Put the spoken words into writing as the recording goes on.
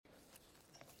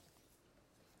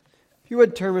If you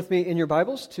would turn with me in your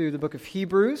Bibles to the book of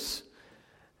Hebrews.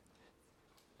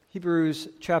 Hebrews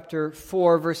chapter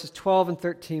 4, verses 12 and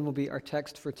 13 will be our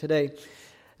text for today.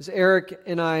 As Eric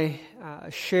and I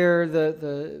share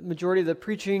the majority of the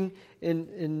preaching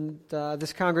in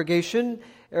this congregation,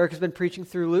 Eric has been preaching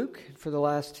through Luke. For the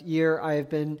last year, I have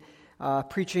been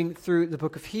preaching through the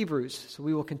book of Hebrews. So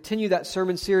we will continue that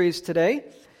sermon series today.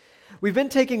 We've been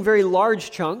taking very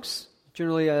large chunks,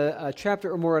 generally a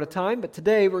chapter or more at a time, but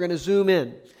today we're going to zoom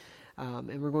in.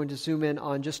 And we're going to zoom in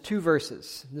on just 2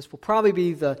 verses. And this will probably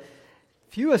be the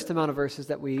fewest amount of verses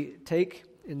that we take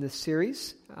in this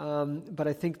series, but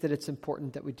I think that it's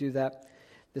important that we do that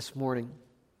this morning.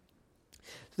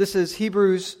 So this is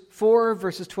Hebrews 4,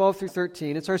 verses 12 through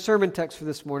 13. It's our sermon text for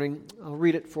this morning. I'll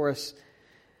read it for us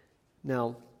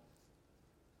now.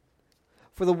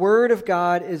 For the word of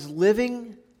God is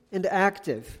living and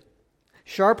active,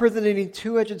 sharper than any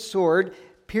two-edged sword,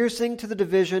 piercing to the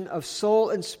division of soul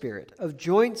and spirit, of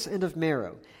joints and of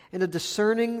marrow, and of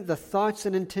discerning the thoughts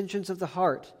and intentions of the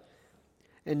heart.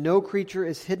 And no creature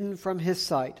is hidden from his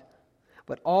sight,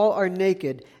 but all are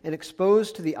naked and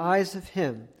exposed to the eyes of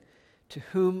him to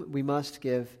whom we must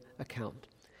give account.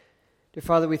 Dear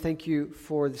Father, we thank you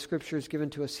for the scriptures given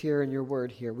to us here in your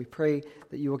word here. We pray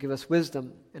that you will give us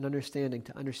wisdom and understanding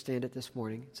to understand it this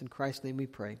morning. It's in Christ's name we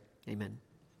pray. Amen.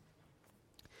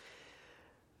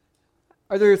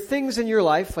 Are there things in your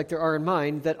life, like there are in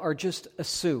mine, that are just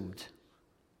assumed?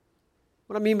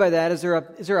 What I mean by that is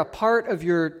there a part of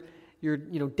your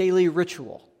daily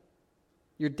ritual,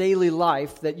 your daily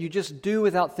life that you just do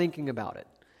without thinking about it?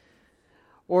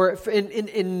 Or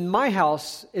in my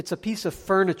house, it's a piece of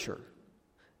furniture.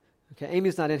 Okay,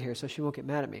 Amy's not in here, so she won't get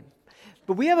mad at me.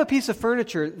 But we have a piece of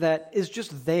furniture that is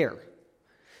just there.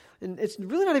 And it's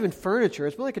really not even furniture.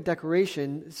 It's more like a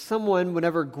decoration. Someone,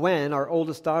 whenever Gwen, our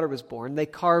oldest daughter, was born, they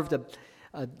carved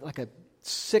a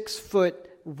 6-foot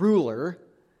ruler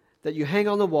that you hang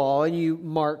on the wall and you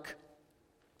mark,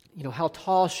 how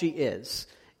tall she is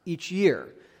each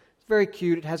year. It's very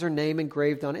cute. It has her name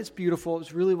engraved on it. It's beautiful. It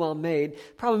was really well made.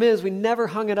 Problem is, we never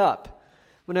hung it up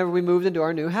whenever we moved into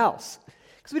our new house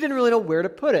because we didn't really know where to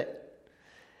put it.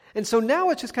 And so now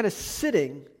it's just kind of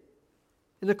sitting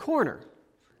in the corner.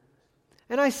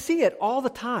 And I see it all the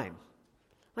time.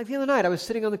 Like the other night, I was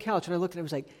sitting on the couch and I looked and I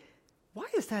was like, why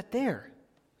is that there?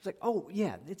 I was like, oh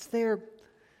yeah, it's there.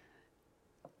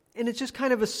 And it's just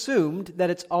kind of assumed that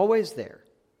it's always there.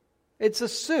 It's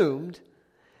assumed,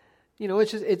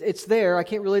 it's there. I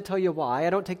can't really tell you why. I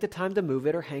don't take the time to move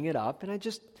it or hang it up. And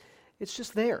it's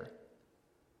just there.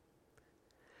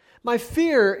 My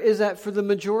fear is that for the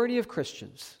majority of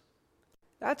Christians,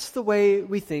 that's the way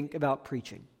we think about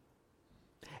preaching.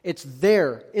 It's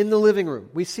there in the living room.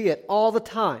 We see it all the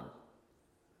time.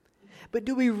 But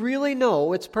do we really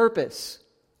know its purpose?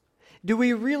 Do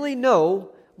we really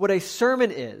know what a sermon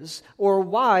is or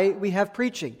why we have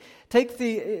preaching?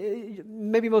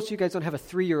 Maybe most of you guys don't have a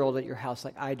 3-year-old at your house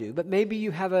like I do, but maybe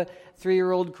you have a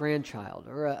 3-year-old grandchild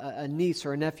or a niece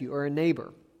or a nephew or a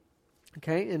neighbor.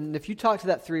 Okay? And if you talk to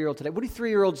that 3-year-old today, what do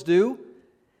 3-year-olds do?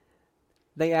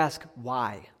 They ask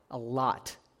why a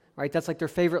lot. Right? That's like their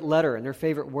favorite letter and their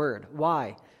favorite word.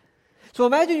 Why? So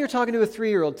imagine you're talking to a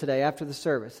 3-year-old today after the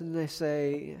service, and they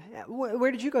say,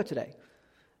 where did you go today?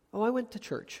 Oh, I went to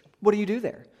church. What do you do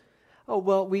there? Oh,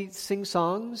 well, we sing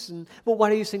songs. Well, why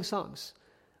do you sing songs?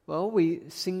 Well, we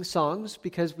sing songs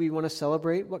because we want to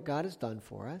celebrate what God has done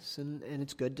for us, and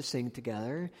it's good to sing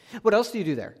together. What else do you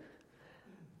do there?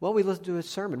 Well, we listen to a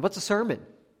sermon. What's a sermon?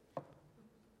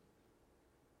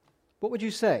 What would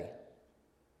you say?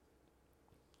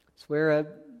 It's where a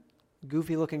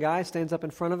goofy-looking guy stands up in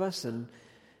front of us and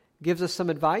gives us some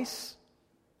advice.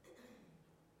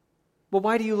 Well,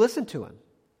 why do you listen to him?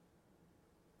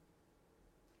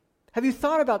 Have you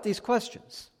thought about these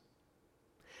questions?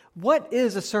 What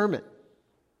is a sermon?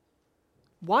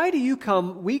 Why do you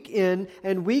come week in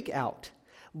and week out?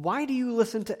 Why do you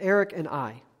listen to Eric and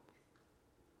I?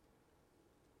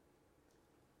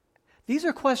 These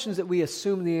are questions that we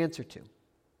assume the answer to.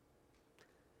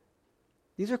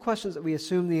 These are questions that we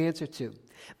assume the answer to.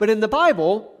 But in the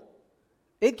Bible,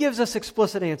 it gives us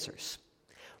explicit answers.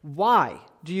 Why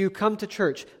do you come to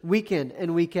church week in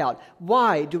and week out?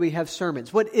 Why do we have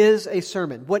sermons? What is a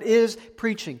sermon? What is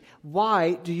preaching?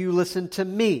 Why do you listen to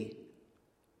me?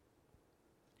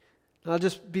 And I'll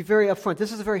just be very upfront.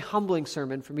 This is a very humbling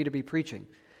sermon for me to be preaching.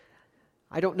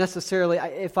 I don't necessarily,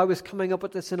 if I was coming up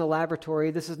with this in a laboratory,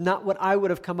 this is not what I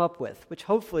would have come up with, which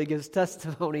hopefully gives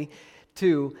testimony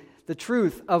to the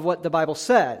truth of what the Bible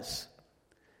says.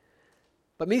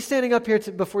 But me standing up here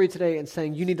before you today and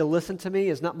saying you need to listen to me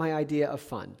is not my idea of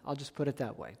fun. I'll just put it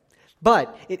that way.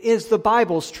 But it is the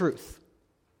Bible's truth.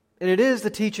 And it is the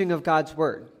teaching of God's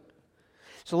Word.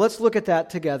 So let's look at that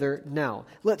together now.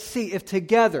 Let's see if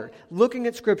together, looking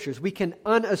at Scriptures, we can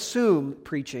unassume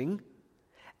preaching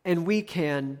and we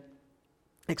can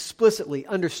explicitly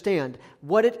understand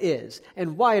what it is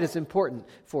and why it is important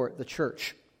for the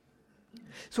church.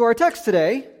 So our text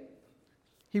today,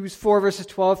 Hebrews 4 verses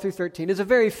 12 through 13, is a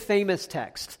very famous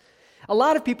text. A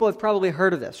lot of people have probably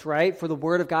heard of this, right? For the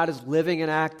Word of God is living and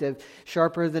active,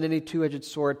 sharper than any two-edged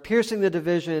sword, piercing the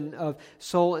division of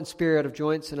soul and spirit, of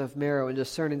joints and of marrow, and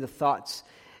discerning the thoughts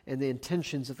and the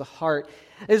intentions of the heart.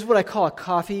 This is what I call a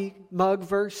coffee mug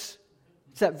verse.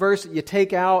 It's that verse that you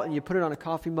take out and you put it on a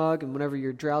coffee mug, and whenever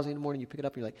you're drowsy in the morning, you pick it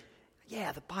up and you're like,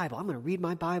 yeah, the Bible. I'm going to read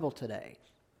my Bible today.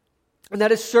 And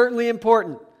that is certainly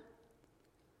important.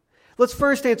 Let's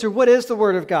first answer, what is the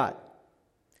Word of God?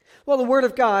 Well, the Word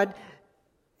of God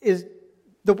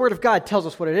tells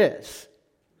us what it is.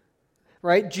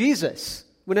 Right? Jesus,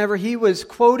 whenever he was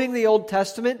quoting the Old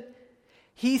Testament,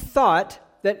 he thought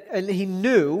that, and he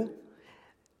knew,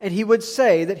 and he would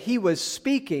say that he was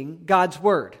speaking God's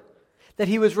Word, that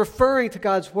he was referring to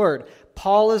God's Word.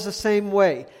 Paul is the same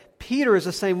way. Peter is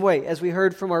the same way, as we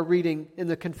heard from our reading in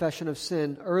the Confession of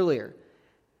Sin earlier.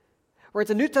 Right?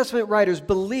 The New Testament writers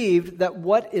believed that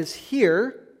what is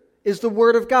here is the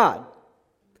Word of God.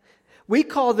 We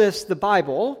call this the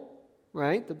Bible,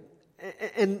 right?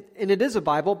 And it is a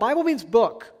Bible. Bible means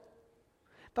book.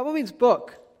 Bible means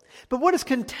book. But what is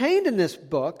contained in this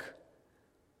book,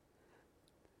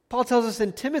 Paul tells us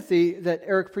in Timothy that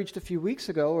Eric preached a few weeks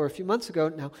ago, or a few months ago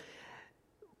now,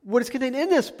 what is contained in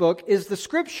this book is the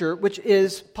Scripture, which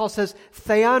is, Paul says,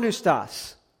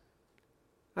 theopneustos.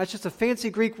 That's just a fancy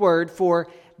Greek word for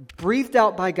breathed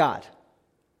out by God.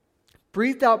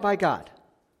 Breathed out by God.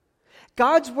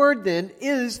 God's Word, then,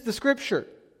 is the Scripture.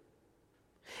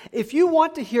 If you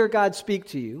want to hear God speak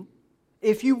to you,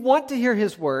 if you want to hear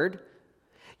His Word,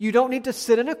 you don't need to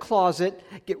sit in a closet,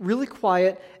 get really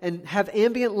quiet, and have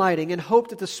ambient lighting and hope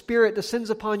that the Spirit descends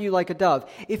upon you like a dove.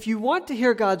 If you want to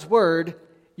hear God's Word,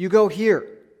 you go here.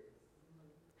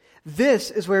 This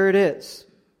is where it is.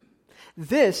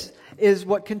 This is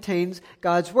what contains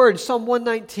God's Word. Psalm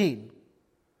 119.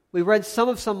 We read some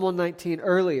of Psalm 119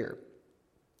 earlier.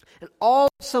 And all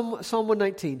Psalm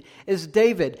 119 is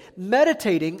David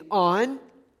meditating on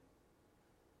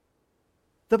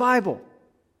the Bible.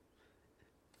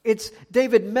 It's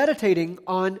David meditating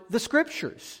on the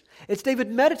Scriptures. It's David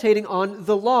meditating on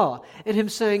the law and him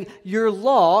saying, your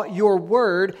law, your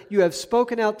word, you have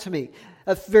spoken out to me.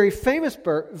 A very famous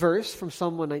verse from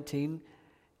Psalm 119,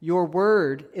 your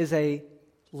word is a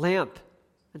lamp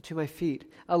unto my feet,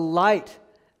 a light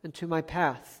unto my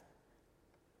path.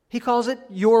 He calls it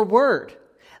your word.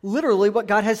 Literally what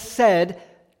God has said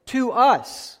to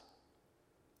us.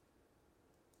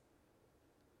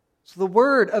 So the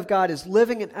Word of God is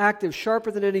living and active,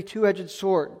 sharper than any two-edged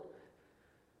sword.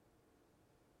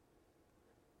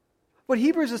 What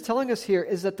Hebrews is telling us here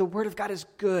is that the Word of God is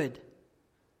good.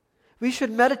 We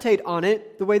should meditate on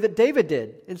it the way that David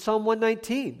did in Psalm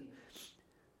 119.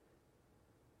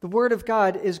 The Word of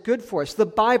God is good for us. The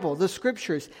Bible, the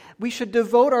Scriptures, we should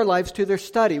devote our lives to their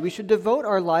study. We should devote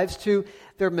our lives to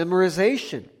their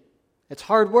memorization. It's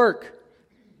hard work.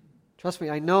 Trust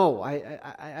me, I know.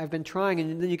 I've been trying,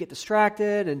 and then you get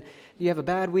distracted, and you have a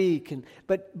bad week.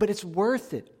 But it's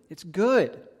worth it. It's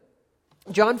good.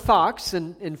 John Foxe,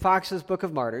 in Foxe's Book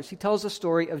of Martyrs, he tells the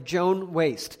story of Joan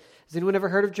Waste. Has anyone ever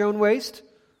heard of Joan Waste?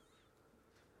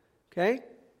 Okay.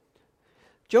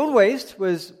 Joan Waste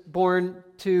was born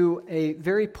to a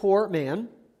very poor man,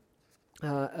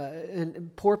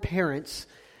 and poor parents,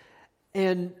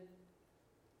 and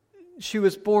she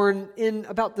was born in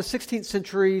about the 16th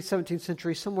century, 17th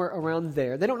century, somewhere around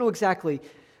there. They don't know exactly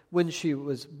when she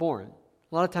was born.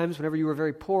 A lot of times, whenever you were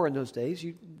very poor in those days,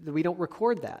 we don't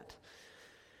record that.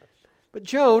 But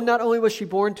Joan, not only was she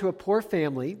born to a poor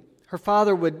family, her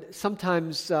father would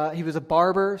sometimes, he was a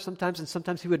barber sometimes, and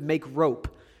sometimes he would make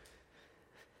rope.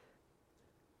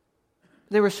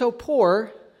 They were so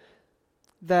poor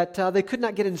that they could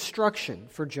not get instruction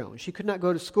for Joan. She could not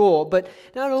go to school, but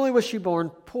not only was she born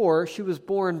poor, she was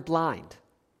born blind.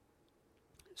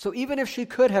 So even if she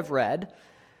could have read,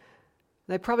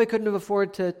 they probably couldn't have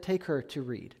afforded to take her to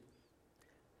read.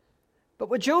 But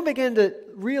what Joan began to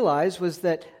realize was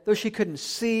that though she couldn't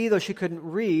see, though she couldn't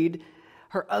read,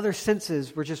 her other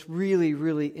senses were just really,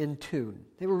 really in tune.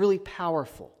 They were really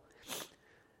powerful.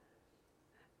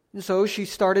 And so she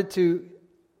started to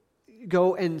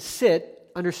go and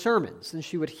sit under sermons, and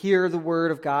she would hear the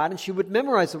Word of God, and she would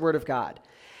memorize the Word of God.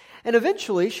 And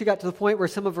eventually, she got to the point where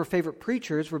some of her favorite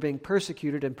preachers were being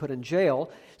persecuted and put in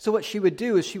jail. So what she would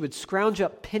do is she would scrounge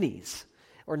up pennies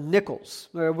or nickels,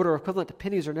 or what are equivalent to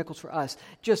pennies or nickels for us,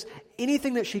 just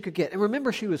anything that she could get. And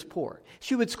remember, she was poor.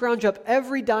 She would scrounge up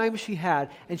every dime she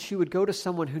had, and she would go to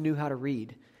someone who knew how to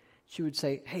read. She would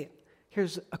say, "Hey,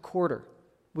 here's a quarter.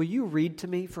 Will you read to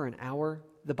me for an hour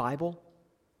the Bible?"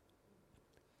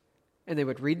 And they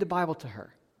would read the Bible to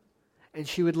her, and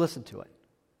she would listen to it.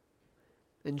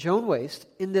 And Joan Waste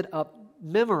ended up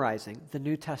memorizing the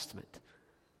New Testament.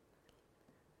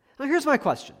 Now here's my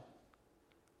question.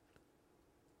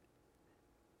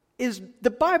 Is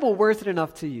the Bible worth it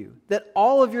enough to you that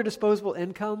all of your disposable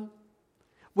income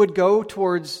would go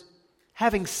towards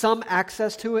having some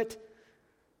access to it?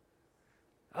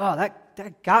 Oh,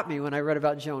 that got me when I read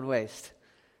about Joan Waste.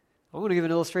 I'm going to give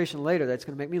an illustration later that's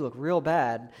going to make me look real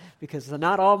bad because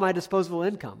not all my disposable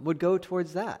income would go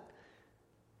towards that.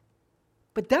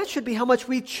 But that should be how much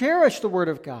we cherish the Word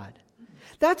of God.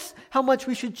 That's how much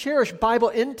we should cherish Bible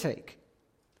intake.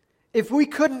 If we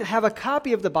couldn't have a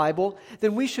copy of the Bible,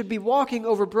 then we should be walking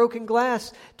over broken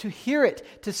glass to hear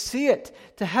it, to see it,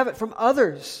 to have it from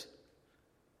others.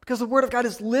 Because the Word of God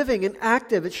is living and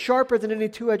active. It's sharper than any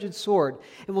two-edged sword.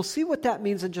 And we'll see what that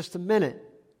means in just a minute.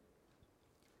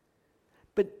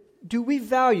 But do we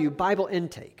value Bible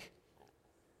intake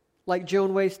like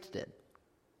Joan Waste did?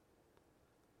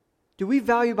 Do we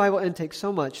value Bible intake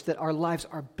so much that our lives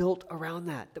are built around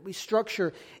that we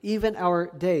structure even our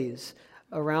days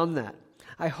around that?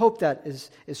 I hope that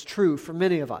is true for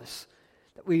many of us,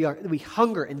 that we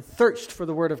hunger and thirst for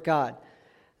the Word of God,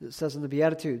 as it says in the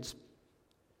Beatitudes.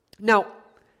 Now,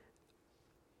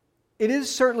 it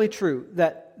is certainly true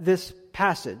that this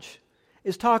passage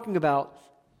is talking about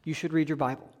you should read your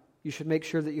Bible. You should make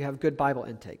sure that you have good Bible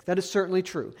intake. That is certainly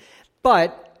true.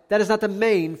 But that is not the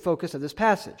main focus of this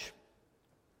passage.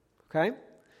 Okay?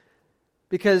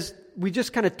 Because we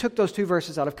just kind of took those two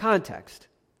verses out of context.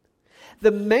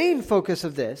 The main focus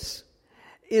of this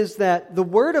is that the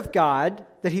Word of God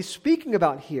that he's speaking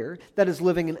about here, that is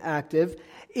living and active,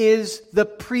 is the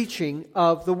preaching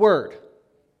of the Word.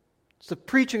 It's the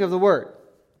preaching of the Word.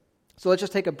 So let's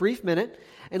just take a brief minute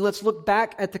and let's look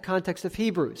back at the context of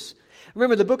Hebrews.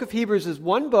 Remember, the book of Hebrews is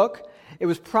one book. It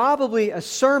was probably a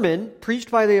sermon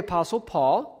preached by the Apostle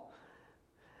Paul.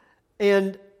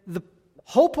 And the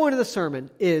whole point of the sermon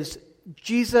is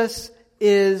Jesus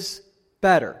is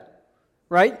better,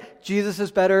 right? Jesus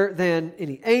is better than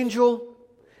any angel.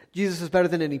 Jesus is better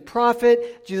than any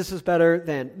prophet. Jesus is better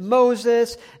than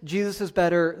Moses. Jesus is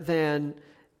better than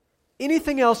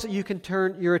anything else that you can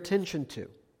turn your attention to.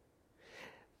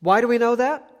 Why do we know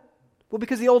that? Well,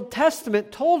 because the Old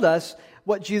Testament told us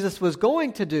what Jesus was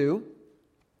going to do,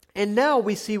 and now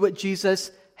we see what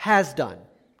Jesus has done.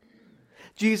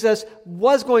 Jesus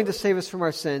was going to save us from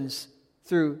our sins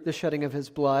through the shedding of his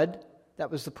blood. That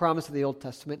was the promise of the Old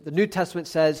Testament. The New Testament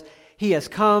says, he has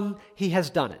come, he has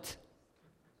done it.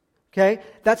 Okay?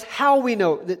 That's how we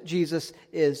know that Jesus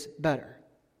is better.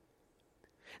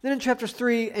 Then in chapters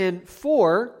 3 and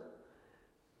 4,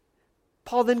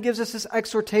 Paul then gives us this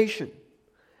exhortation.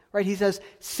 Right? He says,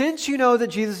 since you know that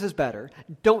Jesus is better,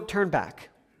 don't turn back.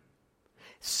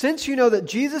 Since you know that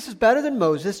Jesus is better than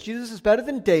Moses, Jesus is better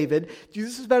than David,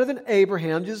 Jesus is better than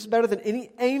Abraham, Jesus is better than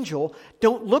any angel,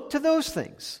 don't look to those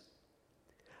things.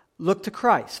 Look to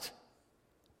Christ.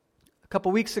 A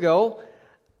couple weeks ago,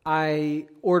 I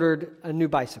ordered a new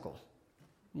bicycle.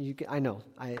 I know,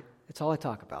 it's all I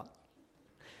talk about.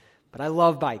 But I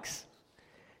love bikes.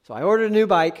 So I ordered a new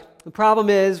bike. The problem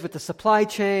is with the supply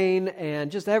chain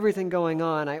and just everything going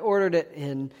on, I ordered it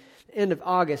in end of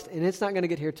August, and it's not going to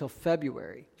get here till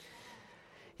February.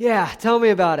 Yeah, tell me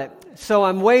about it. So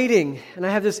I'm waiting, and I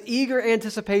have this eager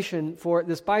anticipation for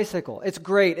this bicycle. It's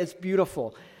great. It's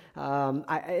beautiful.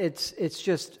 It's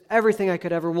just everything I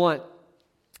could ever want.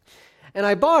 And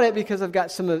I bought it because I've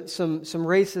got some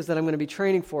races that I'm going to be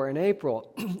training for in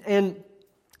April. And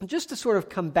just to sort of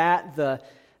combat the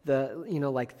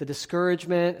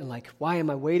discouragement and like, why am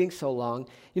I waiting so long?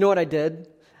 You know what I did?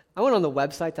 I went on the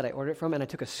website that I ordered it from and I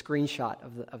took a screenshot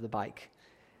of the bike.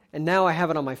 And now I have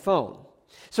it on my phone.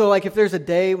 So like if there's a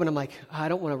day when I'm like, I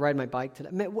don't want to ride my bike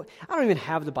today. Man, I don't even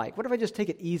have the bike. What if I just take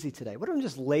it easy today? What if I'm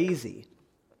just lazy?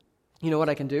 You know what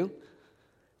I can do?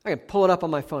 I can pull it up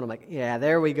on my phone. I'm like, yeah,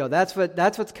 there we go. That's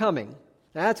what's coming.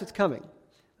 That's what's coming.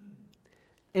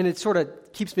 And it sort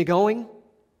of keeps me going,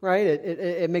 right?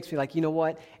 It makes me like, you know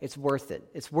what? It's worth it.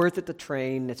 It's worth it to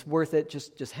train. It's worth it.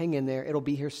 Just hang in there. It'll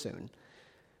be here soon.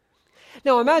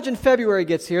 Now imagine February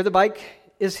gets here. The bike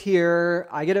is here.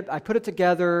 I get it. I put it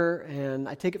together and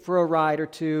I take it for a ride or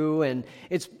two, and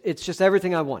it's just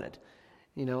everything I wanted.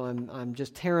 I'm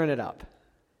just tearing it up.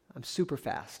 I'm super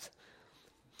fast.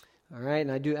 All right,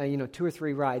 and I do 2 or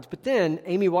 3 rides. But then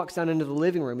Amy walks down into the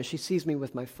living room and she sees me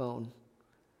with my phone.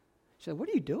 She said, "What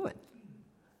are you doing?"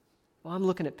 "Well, I'm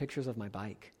looking at pictures of my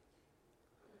bike."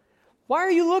 "Why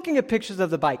are you looking at pictures of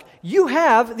the bike? You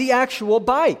have the actual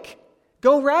bike.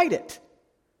 Go ride it."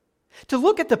 To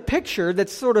look at the picture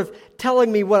that's sort of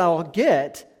telling me what I'll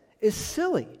get is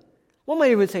silly. One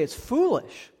might even say it's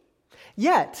foolish.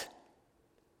 Yet,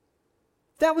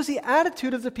 that was the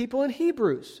attitude of the people in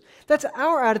Hebrews. That's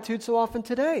our attitude so often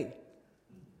today.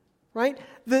 Right?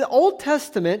 The Old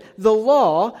Testament, the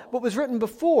law, what was written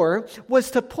before,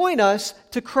 was to point us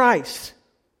to Christ.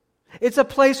 It's a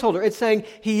placeholder. It's saying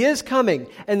He is coming,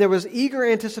 and there was eager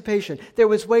anticipation. There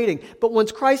was waiting. But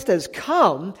once Christ has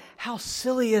come, how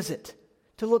silly is it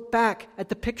to look back at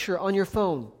the picture on your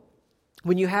phone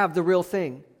when you have the real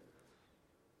thing?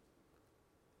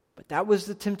 But that was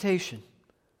the temptation.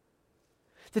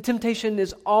 The temptation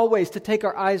is always to take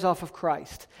our eyes off of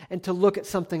Christ and to look at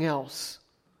something else,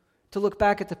 to look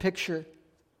back at the picture.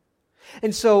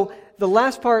 And so the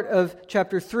last part of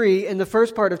chapter 3 and the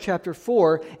first part of chapter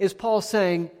 4 is Paul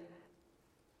saying,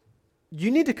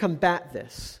 you need to combat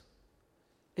this.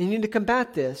 And you need to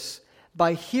combat this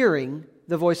by hearing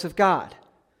the voice of God.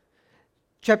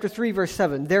 Chapter 3, verse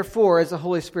 7, "Therefore, as the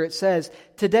Holy Spirit says,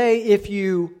 today if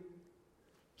you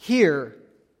hear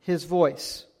His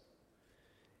voice."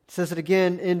 It says it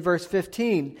again in verse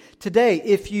 15. "Today,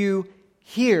 if you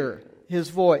hear His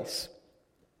voice."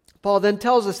 Paul then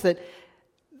tells us that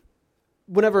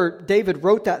whenever David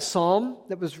wrote that psalm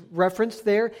that was referenced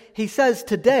there, he says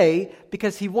today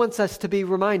because he wants us to be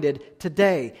reminded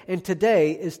today. And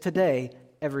today is today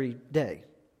every day.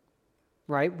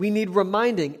 Right? We need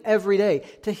reminding every day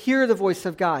to hear the voice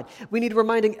of God. We need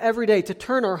reminding every day to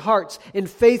turn our hearts in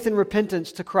faith and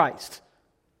repentance to Christ.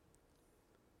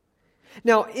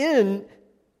 Now, in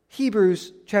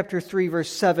Hebrews chapter 3, verse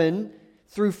 7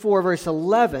 through 4, verse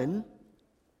 11,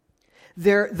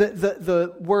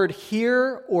 the word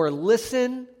hear or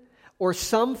listen or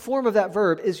some form of that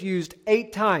verb is used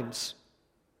 8 times.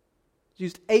 It's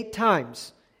used 8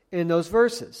 times in those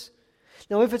verses.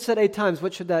 Now, if it's said 8 times,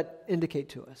 what should that indicate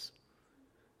to us?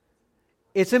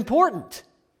 It's important.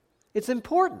 It's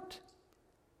important.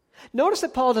 Notice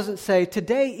that Paul doesn't say,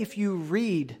 today if you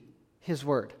read His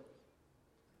word.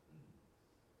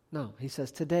 No, he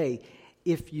says today,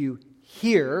 if you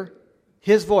hear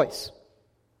His voice.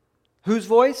 Whose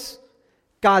voice?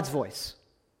 God's voice.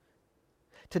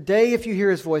 Today, if you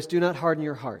hear His voice, do not harden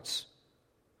your hearts,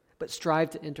 but strive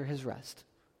to enter His rest.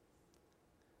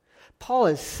 Paul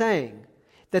is saying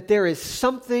that there is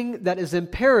something that is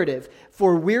imperative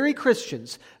for weary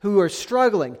Christians who are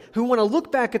struggling, who want to look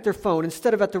back at their phone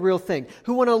instead of at the real thing,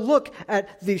 who want to look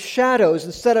at the shadows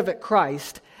instead of at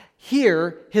Christ.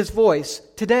 Hear His voice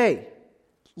today.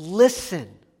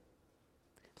 Listen.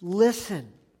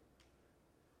 Listen.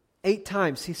 8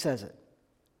 times he says it.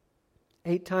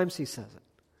 8 times he says it.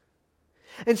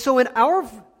 And so in our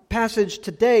passage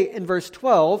today in verse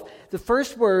 12, the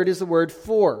first word is the word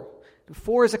for. The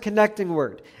for is a connecting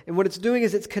word. And what it's doing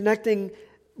is it's connecting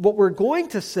what we're going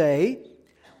to say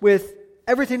with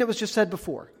everything that was just said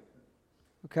before.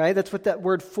 Okay, that's what that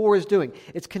word for is doing.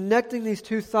 It's connecting these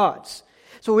 2 thoughts.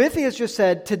 So if he has just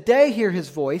said, today hear His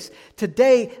voice,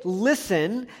 today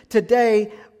listen to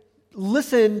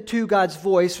God's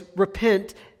voice,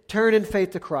 repent, turn in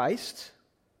faith to Christ.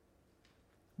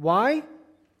 Why?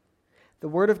 The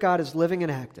Word of God is living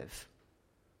and active,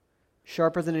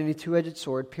 sharper than any 2-edged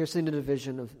sword, piercing the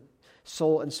division of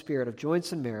soul and spirit, of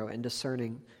joints and marrow, and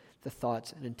discerning the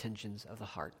thoughts and intentions of the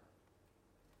heart.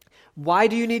 Why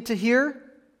do you need to hear?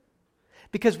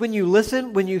 Because when you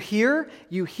listen, when you hear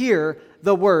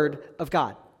the Word of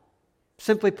God.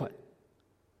 Simply put.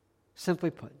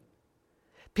 Simply put.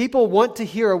 People want to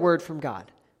hear a word from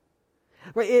God.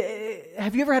 Right?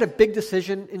 Have you ever had a big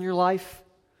decision in your life?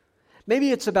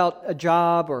 Maybe it's about a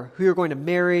job or who you're going to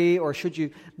marry, or should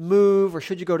you move, or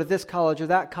should you go to this college or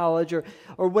that college, or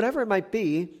whatever it might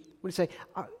be. When you say,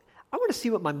 I want to see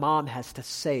what my mom has to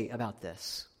say about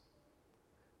this.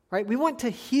 Right? We want to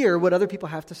hear what other people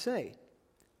have to say.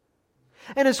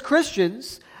 And as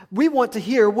Christians, we want to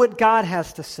hear what God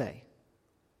has to say.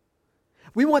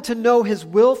 We want to know His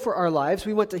will for our lives.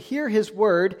 We want to hear His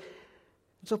word.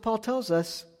 And so Paul tells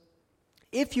us,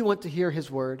 if you want to hear His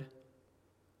word,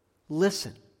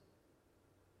 listen.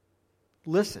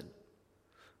 Listen.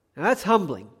 Now that's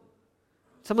humbling.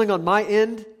 It's humbling on my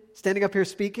end, standing up here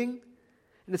speaking,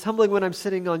 and it's humbling when I'm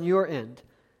sitting on your end.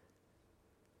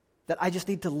 That I just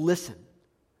need to listen.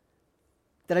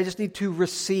 That I just need to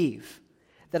receive.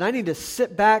 that I need to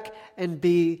sit back and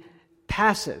be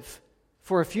passive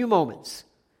for a few moments.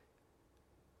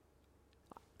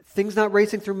 Things not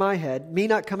racing through my head, me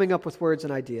not coming up with words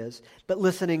and ideas, but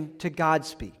listening to God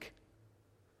speak.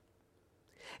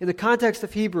 In the context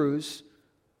of Hebrews,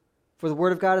 for the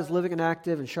Word of God is living and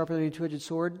active and sharper than any two-edged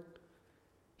sword,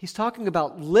 he's talking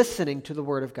about listening to the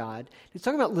Word of God. He's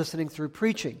talking about listening through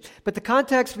preaching. But the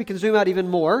context, we can zoom out even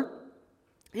more.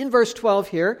 In verse 12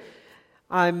 here,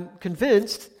 I'm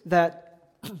convinced that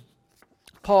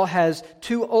Paul has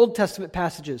two Old Testament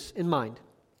passages in mind.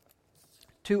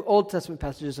 Two Old Testament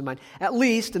passages in mind. At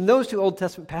least, and those two Old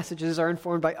Testament passages are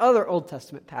informed by other Old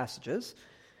Testament passages.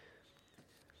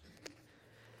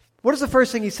 What is the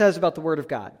first thing he says about the Word of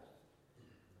God?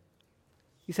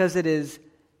 He says it is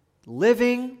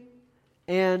living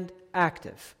and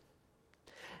active.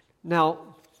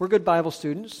 Now, we're good Bible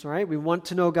students, right? We want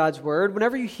to know God's Word.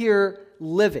 Whenever you hear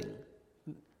living,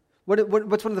 what's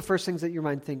one of the first things that your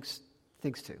mind thinks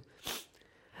to?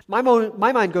 My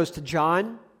mind goes to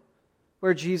John,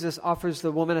 where Jesus offers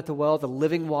the woman at the well the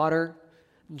living water.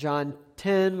 John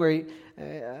 10,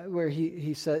 where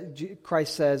he said,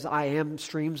 Christ says, "I am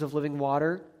streams of living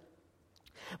water."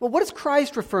 Well, what is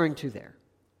Christ referring to there?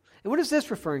 And what is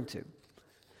this referring to?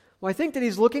 Well, I think that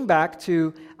he's looking back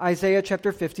to Isaiah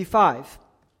chapter 55.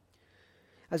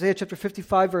 Isaiah chapter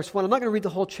 55, verse 1. I'm not going to read the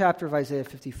whole chapter of Isaiah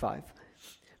 55.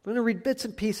 I'm going to read bits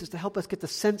and pieces to help us get the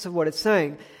sense of what it's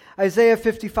saying. Isaiah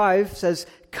 55 says,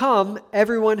 "Come,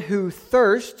 everyone who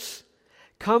thirsts,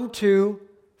 come to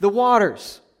the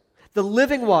waters, the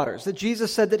living waters that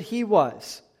Jesus said that he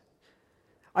was."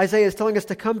 Isaiah is telling us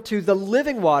to come to the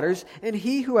living waters, and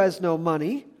he who has no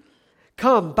money,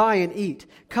 come, buy and eat.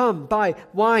 Come, buy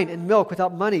wine and milk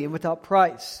without money and without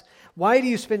price. Why do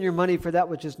you spend your money for that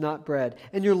which is not bread,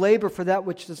 and your labor for that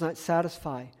which does not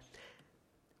satisfy?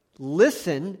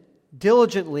 Listen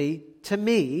diligently to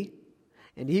me,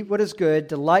 and eat what is good.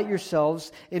 Delight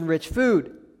yourselves in rich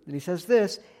food. And he says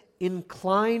this,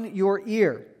 incline your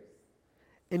ear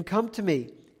and come to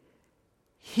me.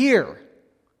 Hear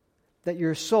that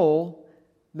your soul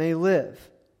may live.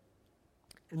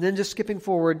 And then just skipping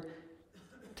forward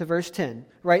to verse 10.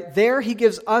 Right there he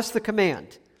gives us the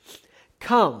command.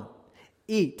 Come,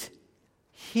 eat,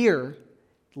 hear,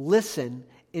 listen,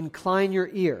 incline your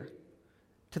ear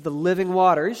to the living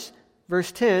waters.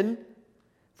 Verse 10,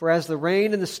 for as the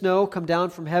rain and the snow come down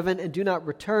from heaven and do not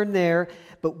return there,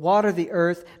 but water the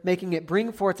earth, making it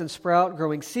bring forth and sprout,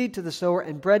 growing seed to the sower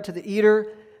and bread to the eater,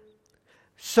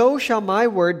 so shall my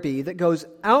word be that goes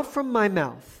out from my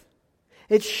mouth.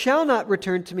 It shall not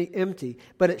return to me empty,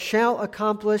 but it shall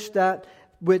accomplish that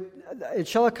which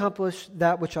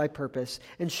I purpose,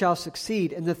 and shall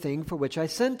succeed in the thing for which I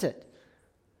sent it.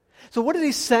 So what is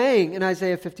he saying in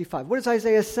Isaiah 55? What is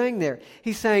Isaiah saying there?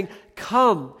 He's saying,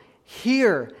 come,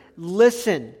 hear,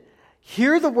 listen.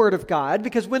 Hear the Word of God,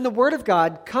 because when the Word of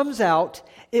God comes out,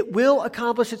 it will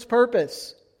accomplish its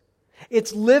purpose.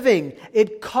 It's living.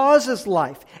 It causes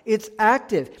life. It's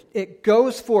active. It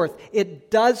goes forth. It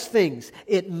does things.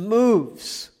 It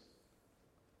moves.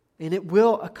 And it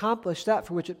will accomplish that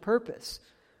for which it purpose.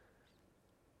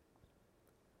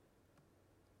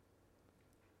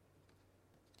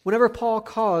 Whenever Paul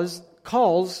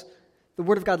calls the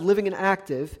Word of God living and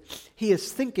active, he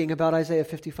is thinking about Isaiah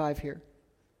 55 here.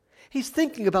 He's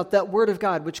thinking about that Word of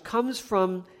God which comes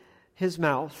from his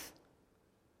mouth.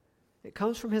 It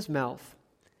comes from his mouth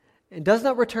and does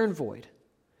not return void,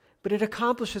 but it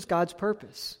accomplishes God's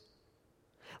purpose.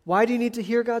 Why do you need to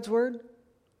hear God's Word?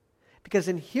 Because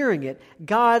in hearing it,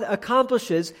 God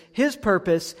accomplishes His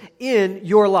purpose in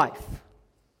your life.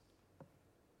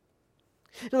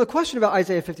 Now the question about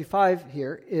Isaiah 55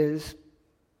 here is,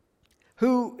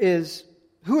 who is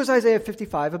Isaiah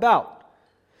 55 about?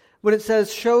 When it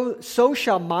says, so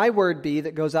shall my word be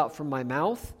that goes out from my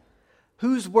mouth,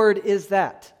 whose word is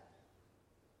that?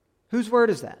 Whose word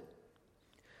is that?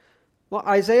 Well,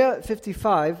 Isaiah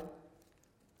 55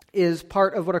 is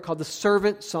part of what are called the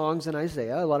servant songs in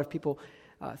Isaiah. A lot of people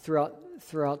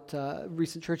throughout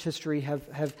recent church history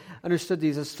have understood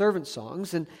these as servant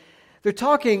songs. And they're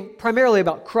talking primarily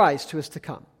about Christ who is to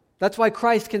come. That's why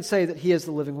Christ can say that He is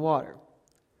the living water.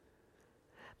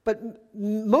 But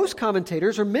most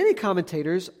commentators, or many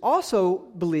commentators, also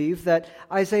believe that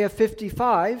Isaiah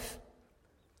 55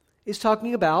 is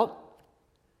talking about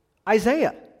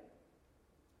Isaiah.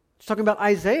 It's talking about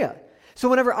Isaiah. So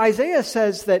whenever Isaiah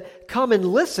says that, come and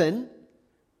listen,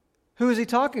 who is he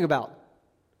talking about?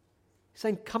 He's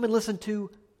saying, come and listen to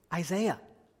Isaiah.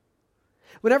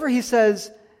 Whenever he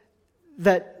says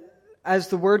that as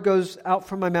the word goes out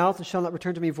from my mouth and shall not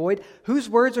return to me void, whose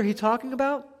words are he talking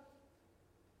about?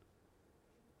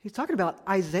 He's talking about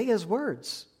Isaiah's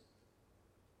words.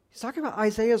 He's talking about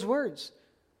Isaiah's words.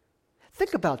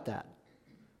 Think about that.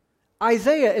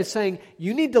 Isaiah is saying,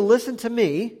 you need to listen to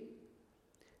me.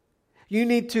 You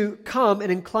need to come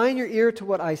and incline your ear to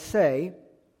what I say.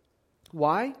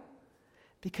 Why?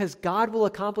 Because God will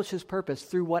accomplish His purpose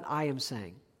through what I am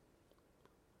saying.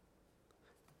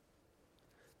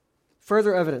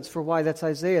 Further evidence for why that's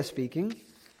Isaiah speaking.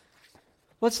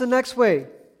 What's the next way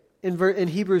in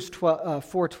Hebrews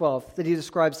 4:12 that he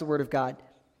describes the Word of God?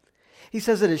 He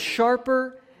says it is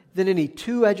sharper than any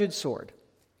two-edged sword.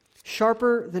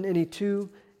 Sharper than any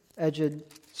two-edged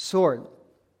sword.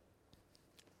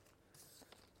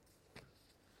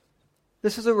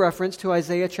 This is a reference to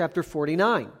Isaiah chapter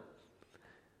 49.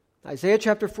 Isaiah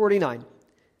chapter 49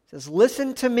 says,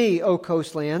 listen to me, O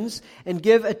coastlands, and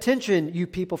give attention, you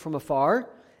people from afar.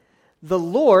 The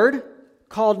Lord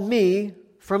called me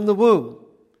from the womb.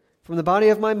 From the body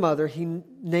of my mother, He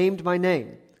named my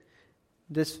name.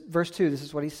 This verse 2, this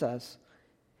is what He says.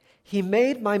 He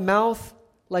made my mouth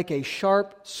like a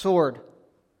sharp sword.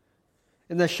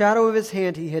 In the shadow of His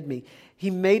hand He hid me. He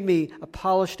made me a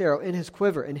polished arrow in His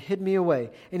quiver and hid me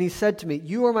away. And He said to me,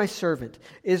 you are my servant,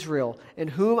 Israel, in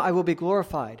whom I will be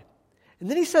glorified. And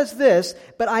then He says this,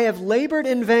 but I have labored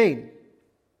in vain.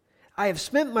 I have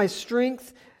spent my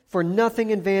strength for nothing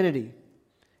in vanity.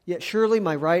 Yet surely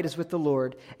my right is with the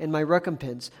Lord, and my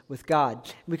recompense with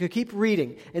God. We could keep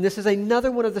reading, and this is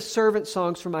another one of the servant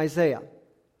songs from Isaiah.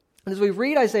 And as we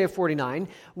read Isaiah 49,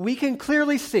 we can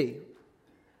clearly see,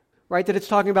 right, that it's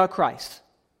talking about Christ.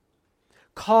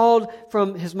 Called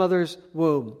from His mother's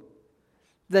womb.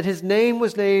 That His name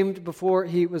was named before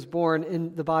He was born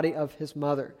in the body of His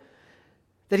mother.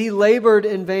 That He labored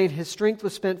in vain. His strength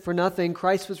was spent for nothing.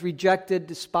 Christ was rejected,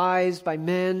 despised by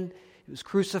men. He was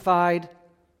crucified.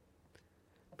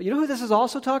 But you know who this is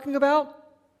also talking about?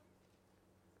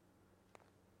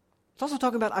 It's also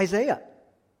talking about Isaiah.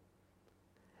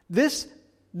 This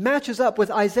matches up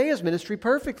with Isaiah's ministry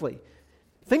perfectly.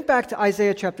 Think back to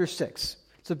Isaiah chapter 6.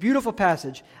 It's a beautiful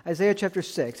passage, Isaiah chapter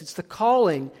 6. It's the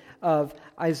calling of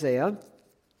Isaiah.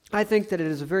 I think that it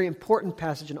is a very important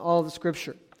passage in all of the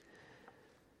Scripture.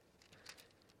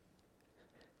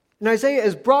 And Isaiah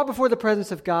is brought before the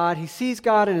presence of God. He sees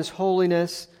God in His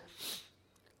holiness.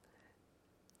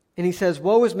 And he says,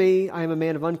 woe is me, I am a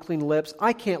man of unclean lips.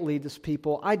 I can't lead this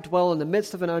people. I dwell in the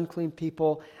midst of an unclean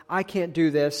people. I can't do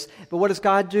this. But what does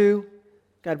God do?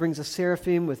 God brings a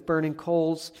seraphim with burning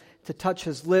coals to touch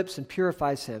his lips and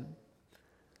purifies him.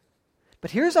 But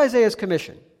here's Isaiah's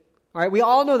commission. All right, we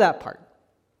all know that part.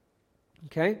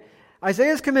 Okay?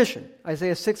 Isaiah's commission,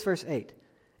 Isaiah 6 verse 8.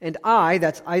 And I,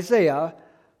 that's Isaiah,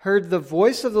 heard the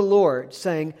voice of the Lord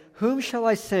saying, whom shall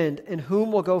I send and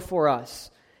whom will go for us?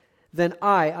 Then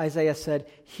I, Isaiah, said,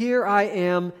 here I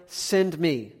am, send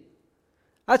me.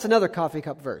 That's another coffee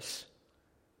cup verse.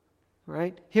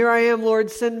 Right? Here I am,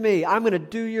 Lord, send me. I'm going to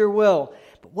do your will.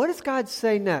 But what does God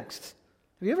say next?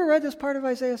 Have you ever read this part of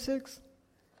Isaiah 6?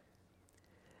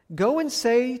 Go and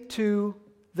say to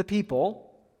the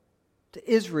people, to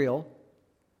Israel,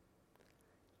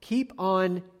 keep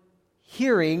on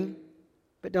hearing,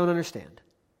 but don't understand.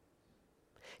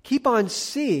 Keep on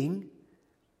seeing,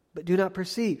 but do not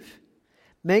perceive.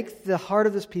 Make the heart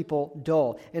of this people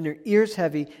dull, and their ears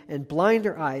heavy, and blind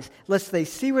their eyes, lest they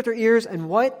see with their ears, and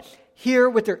what? Hear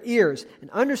with their ears,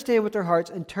 and understand with their hearts,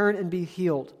 and turn and be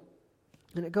healed.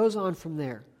 And it goes on from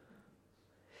there.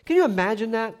 Can you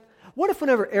imagine that? What if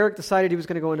whenever Eric decided he was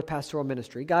going to go into pastoral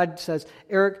ministry, God says,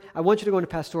 Eric, I want you to go into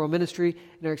pastoral ministry.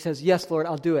 And Eric says, yes, Lord,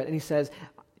 I'll do it. And he says,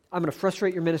 I'm going to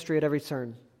frustrate your ministry at every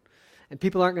turn. And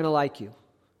people aren't going to like you.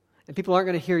 And people aren't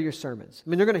going to hear your sermons. I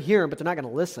mean, they're going to hear them, but they're not going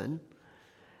to listen.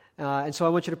 And so I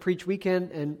want you to preach week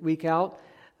in and week out.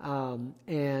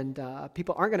 And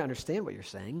people aren't going to understand what you're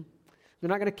saying. They're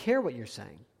not going to care what you're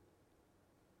saying.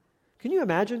 Can you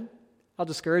imagine how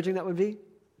discouraging that would be?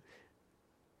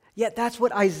 Yet that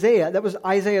was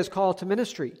Isaiah's call to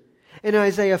ministry. In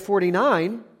Isaiah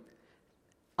 49,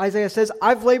 Isaiah says,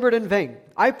 I've labored in vain.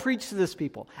 I preached to this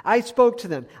people. I spoke to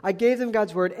them. I gave them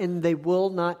God's word, and they will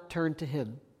not turn to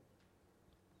him.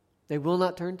 They will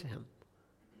not turn to him.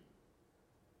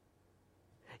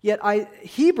 Yet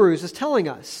Hebrews is telling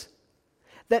us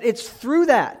that it's through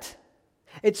that.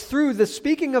 It's through the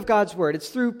speaking of God's word. It's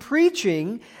through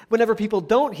preaching whenever people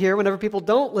don't hear, whenever people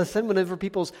don't listen, whenever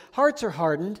people's hearts are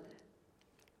hardened,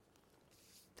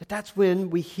 that's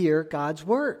when we hear God's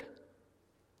word.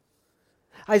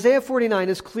 Isaiah 49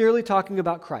 is clearly talking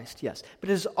about Christ, yes, but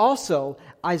it is also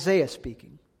Isaiah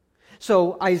speaking.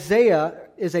 So Isaiah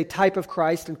is a type of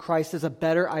Christ, and Christ is a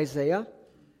better Isaiah.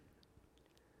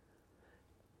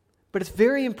 But it's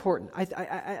very important.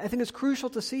 I think it's crucial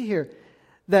to see here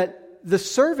that the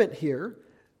servant here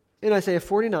in Isaiah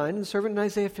 49 and the servant in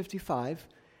Isaiah 55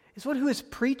 is one who is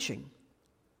preaching.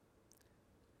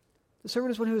 The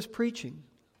servant is one who is preaching.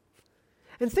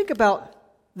 And think about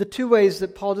the two ways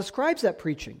that Paul describes that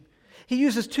preaching. He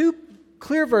uses two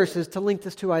clear verses to link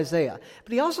this to Isaiah.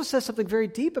 But he also says something very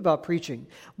deep about preaching.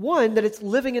 One, that it's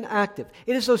living and active.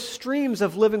 It is those streams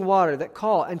of living water that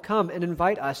call and come and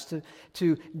invite us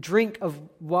to drink of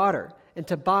water and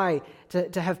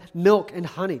to have milk and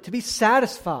honey, to be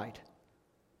satisfied.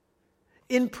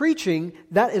 In preaching,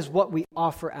 that is what we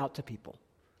offer out to people.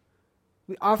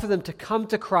 We offer them to come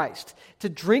to Christ, to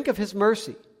drink of His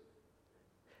mercy,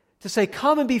 to say,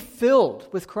 come and be filled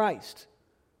with Christ.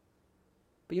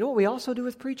 But you know what we also do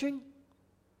with preaching?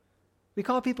 We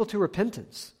call people to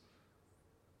repentance.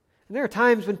 And there are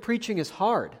times when preaching is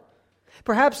hard.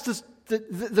 Perhaps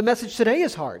the message today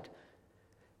is hard.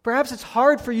 Perhaps it's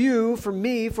hard for you, for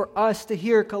me, for us to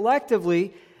hear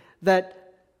collectively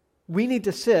that we need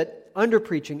to sit under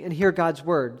preaching and hear God's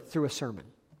word through a sermon.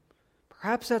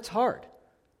 Perhaps that's hard.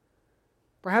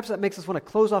 Perhaps that makes us want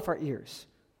to close off our ears.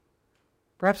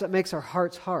 Perhaps that makes our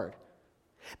hearts hard.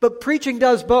 But preaching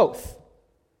does both.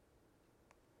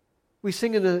 We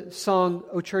sing in the song,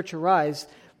 O Church Arise,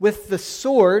 with the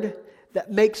sword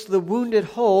that makes the wounded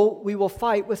whole, we will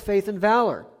fight with faith and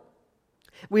valor.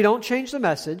 We don't change the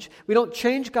message. We don't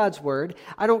change God's word.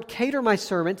 I don't cater my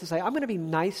sermon to say, I'm going to be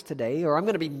nice today or I'm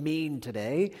going to be mean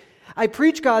today. I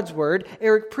preach God's word.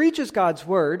 Eric preaches God's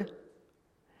word.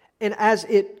 And as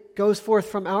it goes forth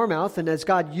from our mouth and as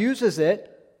God uses it,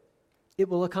 it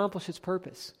will accomplish its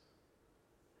purpose.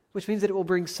 Which means that it will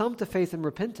bring some to faith and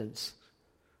repentance.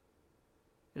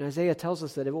 And Isaiah tells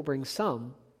us that it will bring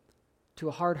some to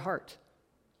a hard heart.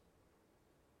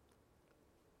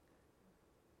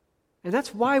 And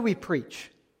that's why we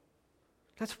preach.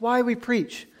 That's why we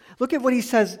preach. Look at what he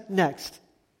says next.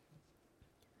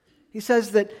 He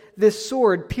says that this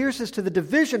sword pierces to the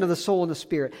division of the soul and the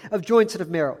spirit, of joints and of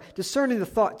marrow, discerning the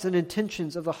thoughts and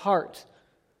intentions of the heart.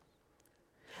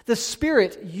 The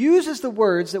Spirit uses the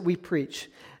words that we preach.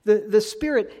 The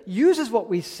Spirit uses what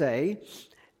we say,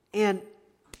 and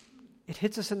it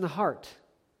hits us in the heart.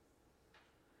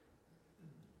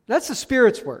 That's the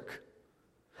Spirit's work.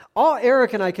 All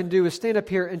Eric and I can do is stand up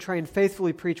here and try and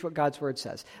faithfully preach what God's Word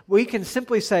says. We can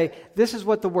simply say, this is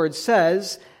what the Word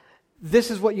says,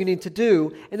 this is what you need to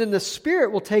do, and then the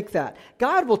Spirit will take that.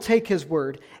 God will take His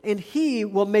Word, and He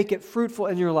will make it fruitful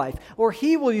in your life, or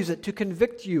He will use it to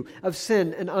convict you of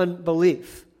sin and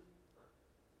unbelief.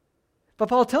 But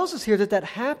Paul tells us here that that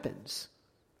happens.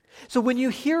 So when you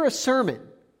hear a sermon,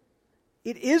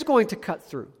 it is going to cut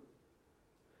through.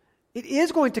 It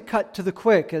is going to cut to the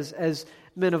quick, as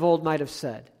men of old might have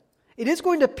said. It is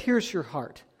going to pierce your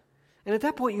heart. And at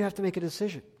that point, you have to make a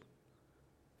decision.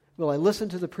 Will I listen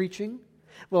to the preaching?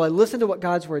 Will I listen to what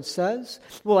God's Word says?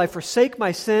 Will I forsake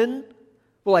my sin?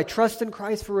 Will I trust in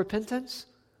Christ for repentance?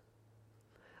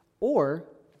 Or,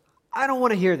 I don't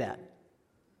want to hear that.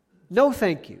 No,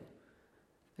 thank you.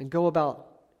 And go about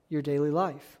your daily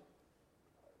life.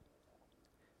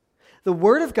 The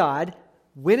Word of God,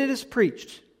 when it is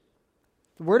preached,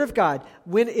 the Word of God,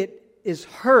 when it is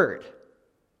heard,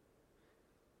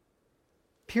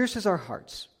 pierces our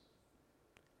hearts.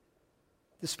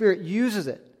 The Spirit uses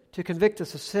it to convict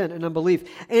us of sin and unbelief.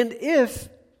 And if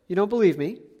you don't believe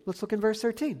me, let's look in verse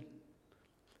 13.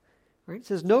 Right? It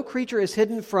says, no creature is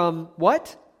hidden from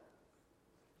what?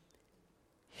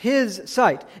 His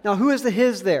sight. Now, who is the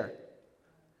His there?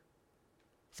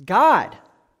 It's God.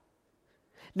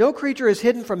 No creature is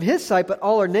hidden from His sight, but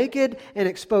all are naked and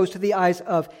exposed to the eyes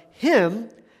of Him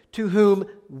to whom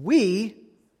we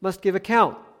must give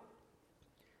account.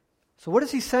 So what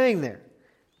is he saying there?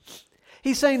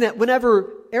 He's saying that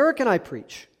whenever Eric and I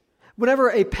preach,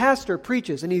 whenever a pastor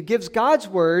preaches and he gives God's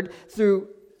word through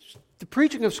the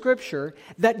preaching of Scripture,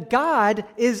 that God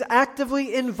is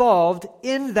actively involved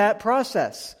in that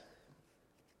process.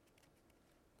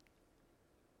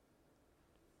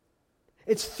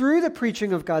 It's through the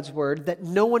preaching of God's word that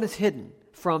no one is hidden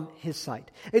from His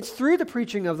sight. It's through the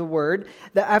preaching of the word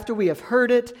that after we have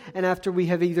heard it and after we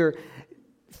have either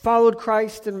followed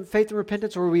Christ in faith and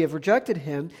repentance or we have rejected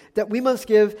Him, that we must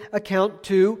give account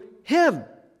to Him.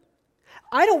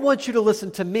 I don't want you to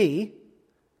listen to me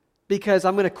because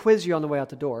I'm going to quiz you on the way out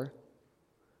the door.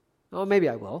 Oh, maybe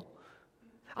I will.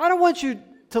 I don't want you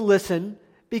to listen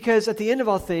because at the end of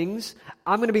all things,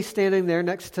 I'm going to be standing there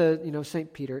next to,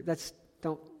 St. Peter. That's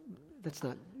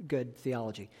not good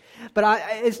theology. But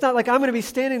it's not like I'm going to be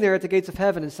standing there at the gates of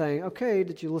heaven and saying, okay,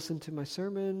 did you listen to my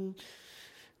sermon?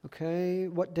 Okay,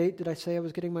 what date did I say I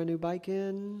was getting my new bike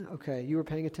in? Okay, you were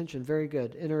paying attention. Very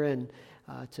good. Enter in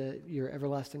to your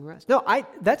everlasting rest. No,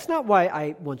 that's not why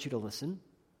I want you to listen.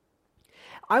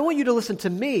 I want you to listen to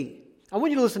me. I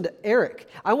want you to listen to Eric.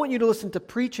 I want you to listen to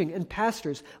preaching and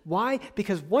pastors. Why?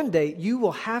 Because one day you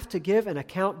will have to give an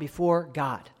account before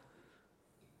God.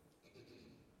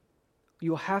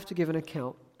 You will have to give an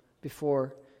account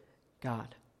before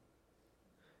God.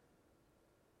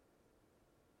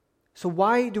 So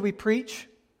why do we preach?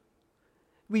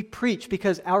 We preach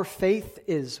because our faith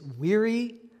is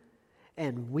weary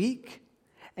and weak,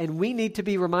 and we need to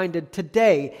be reminded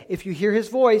today, if you hear His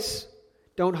voice,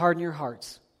 don't harden your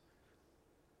hearts.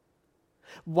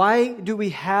 Why do we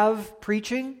have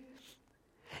preaching?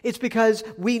 It's because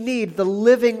we need the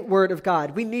living Word of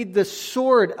God. We need the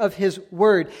sword of His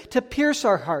Word to pierce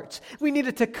our hearts. We need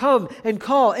it to come and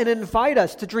call and invite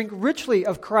us to drink richly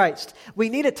of Christ. We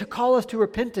need it to call us to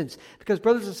repentance. Because,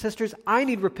 brothers and sisters, I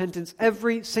need repentance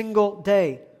every single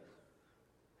day.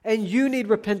 And you need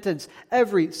repentance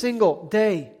every single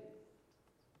day.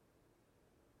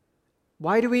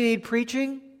 Why do we need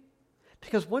preaching?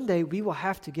 Because one day we will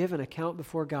have to give an account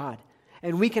before God.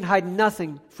 And we can hide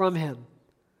nothing from Him.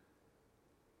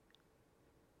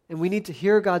 And we need to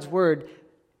hear God's Word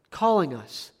calling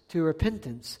us to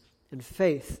repentance and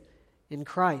faith in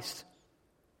Christ.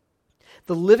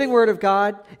 The living Word of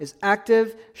God is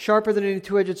active, sharper than any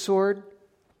two-edged sword.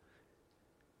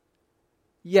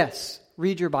 Yes,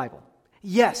 read your Bible.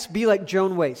 Yes, be like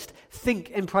Joan Waste.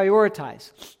 Think and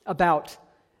prioritize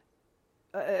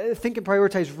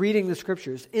reading the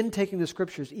Scriptures, intaking the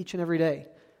Scriptures each and every day.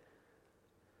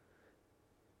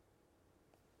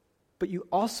 But you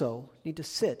also need to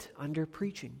sit under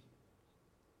preaching.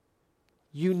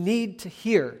 You need to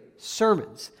hear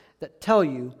sermons that tell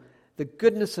you the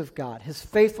goodness of God, His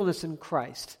faithfulness in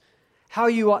Christ, how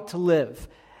you ought to live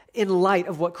in light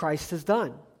of what Christ has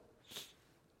done.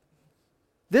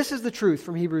 This is the truth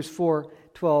from Hebrews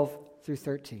 4:12 through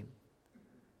 13.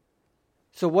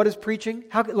 So what is preaching?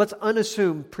 Let's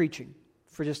unassume preaching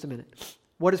for just a minute.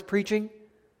 What is preaching?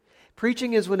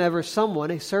 Preaching is whenever someone,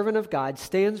 a servant of God,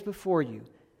 stands before you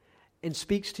and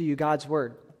speaks to you God's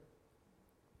Word.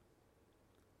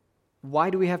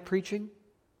 Why do we have preaching?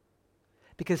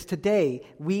 Because today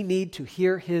we need to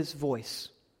hear His voice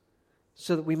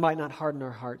so that we might not harden our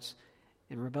hearts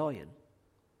in rebellion.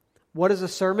 What is a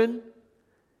sermon?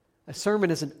 A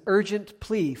sermon is an urgent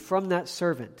plea from that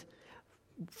servant,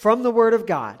 from the Word of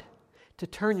God, to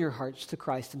turn your hearts to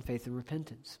Christ in faith and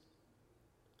repentance.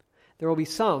 There will be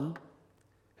some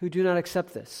who do not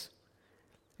accept this.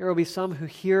 There will be some who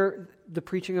hear the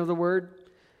preaching of the Word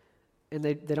and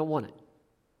they don't want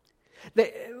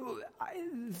it.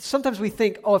 Sometimes we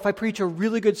think, if I preach a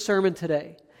really good sermon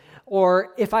today,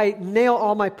 or if I nail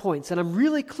all my points and I'm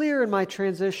really clear in my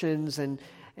transitions and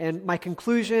my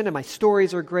conclusion and my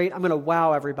stories are great, I'm going to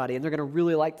wow everybody and they're going to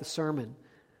really like the sermon.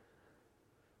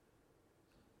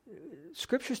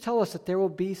 Scriptures tell us that there will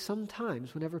be some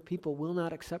times whenever people will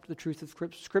not accept the truth of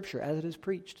Scripture as it is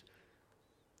preached.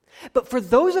 But for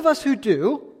those of us who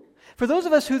do, for those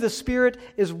of us who the Spirit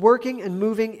is working and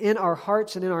moving in our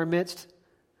hearts and in our midst,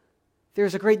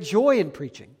 there's a great joy in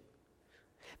preaching.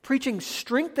 Preaching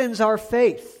strengthens our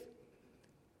faith.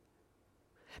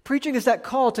 Preaching is that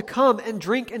call to come and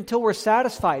drink until we're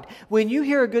satisfied. When you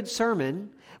hear a good sermon,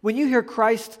 when you hear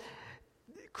Christ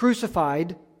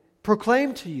crucified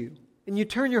proclaimed to you, and you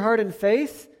turn your heart in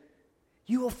faith,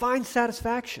 you will find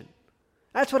satisfaction.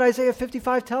 That's what Isaiah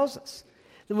 55 tells us.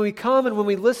 And when we come and when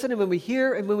we listen and when we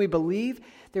hear and when we believe,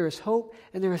 there is hope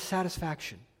and there is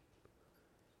satisfaction.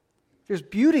 There's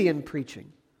beauty in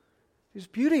preaching. There's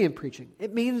beauty in preaching.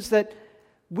 It means that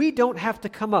we don't have to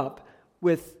come up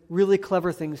with really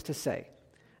clever things to say.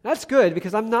 That's good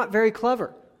because I'm not very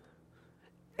clever.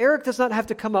 Eric does not have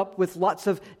to come up with lots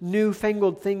of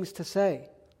newfangled things to say.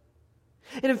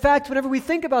 And in fact, whenever we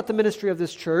think about the ministry of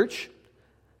this church,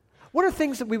 what are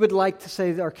things that we would like to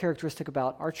say that are characteristic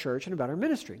about our church and about our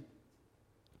ministry?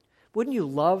 Wouldn't you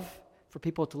love for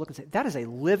people to look and say, that is a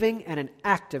living and an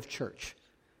active church?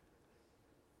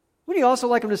 Wouldn't you also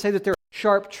like them to say that they're a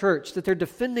sharp church, that they're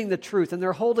defending the truth and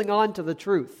they're holding on to the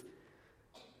truth?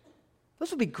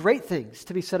 Those would be great things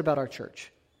to be said about our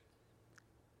church.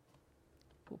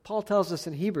 Well, Paul tells us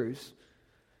in Hebrews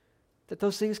that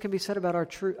those things can be said about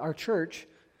our church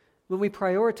when we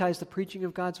prioritize the preaching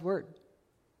of God's Word.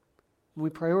 When we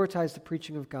prioritize the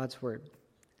preaching of God's Word.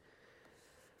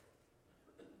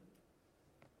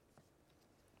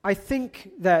 I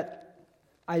think that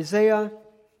Isaiah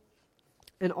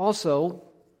and also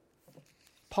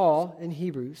Paul in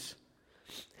Hebrews,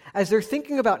 as they're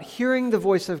thinking about hearing the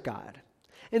voice of God,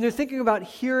 and they're thinking about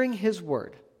hearing His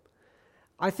word,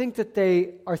 I think that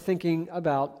they are thinking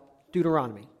about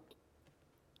Deuteronomy.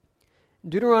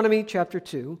 Deuteronomy chapter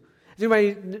 2. Does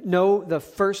anybody know the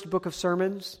first book of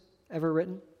sermons ever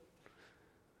written?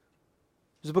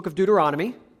 There's a book of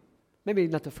Deuteronomy. Maybe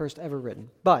not the first ever written,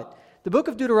 but the book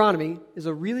of Deuteronomy is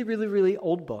a really, really, really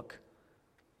old book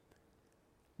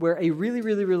where a really,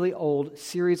 really, really old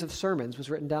series of sermons was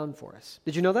written down for us.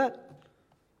 Did you know that?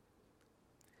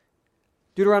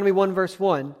 Deuteronomy 1 verse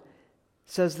 1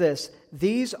 says this,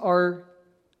 "These are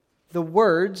the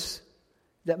words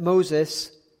that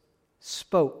Moses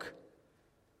spoke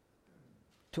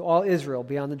to all Israel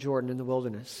beyond the Jordan in the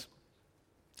wilderness."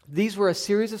 These were a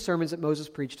series of sermons that Moses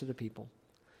preached to the people.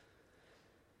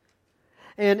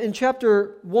 And in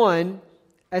chapter 1,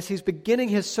 as he's beginning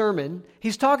his sermon,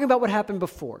 he's talking about what happened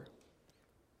before,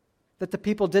 that the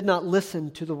people did not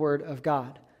listen to the word of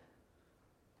God.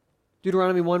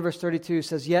 Deuteronomy 1 verse 32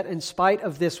 says, "Yet in spite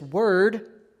of this word,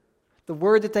 the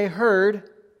word that they heard,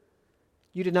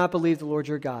 you did not believe the Lord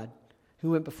your God,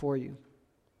 who went before you."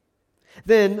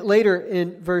 Then later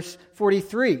in verse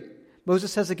 43,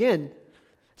 Moses says again,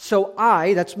 "So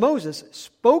I," that's Moses,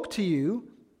 "spoke to you,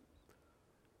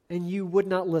 and you would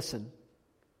not listen.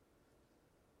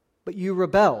 But you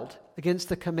rebelled against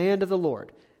the command of the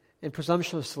Lord and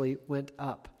presumptuously went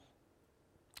up."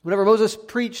 Whenever Moses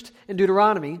preached in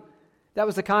Deuteronomy, that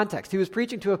was the context. He was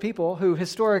preaching to a people who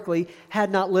historically had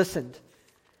not listened.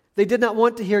 They did not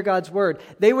want to hear God's word.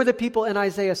 They were the people in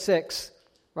Isaiah 6,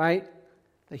 right?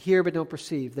 They hear but don't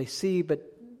perceive. They hear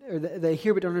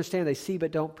but don't understand. They see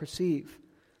but don't perceive.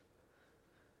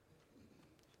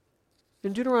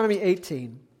 In Deuteronomy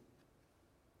 18,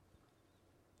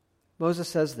 Moses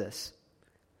says this,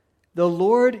 "The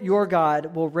Lord your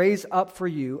God will raise up for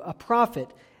you a prophet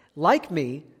like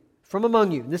me from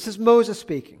among you." And this is Moses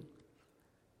speaking.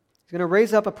 He's going to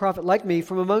raise up a prophet like me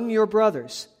from among your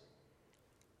brothers.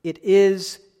 "It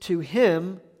is to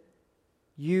him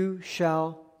you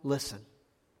shall listen."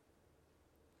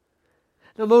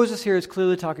 Now Moses here is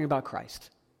clearly talking about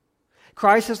Christ.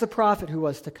 Christ is the prophet who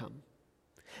was to come.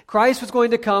 Christ was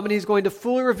going to come and He's going to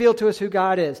fully reveal to us who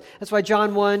God is. That's why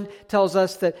John 1 tells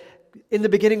us that in the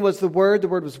beginning was the Word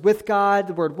was with God,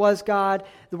 the Word was God,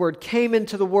 the Word came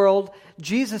into the world.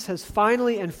 Jesus has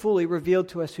finally and fully revealed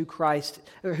to us who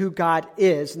God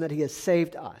is, and that He has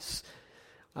saved us.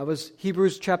 That was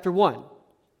Hebrews chapter 1.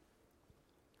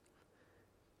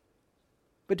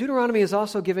 But Deuteronomy is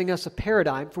also giving us a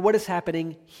paradigm for what is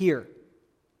happening here.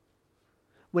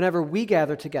 Whenever we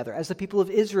gather together, as the people of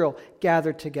Israel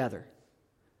gathered together,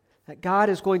 that God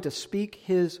is going to speak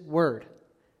His word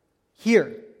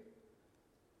here.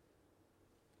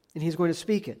 And He's going to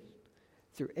speak it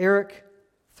through Eric,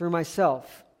 through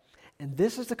myself. And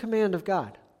this is the command of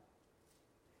God.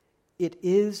 It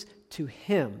is to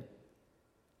Him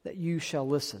that you shall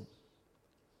listen.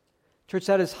 Church,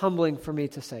 that is humbling for me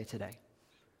to say today.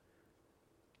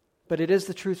 But it is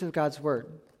the truth of God's word.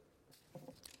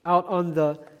 Out on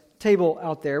the table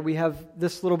out there, we have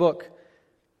this little book.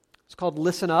 It's called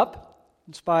Listen Up.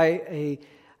 It's by a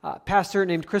pastor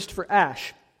named Christopher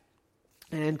Ash.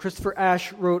 And Christopher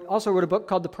Ash also wrote a book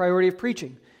called The Priority of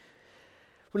Preaching.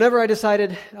 Whenever I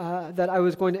decided that I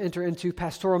was going to enter into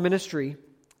pastoral ministry,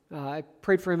 I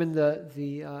prayed for him in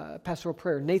the pastoral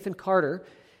prayer. Nathan Carter,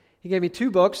 he gave me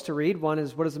 2 books to read. One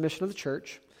is What is the Mission of the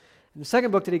Church? And the second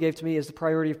book that he gave to me is The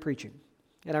Priority of Preaching.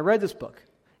 And I read this book.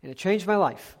 And it changed my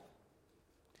life.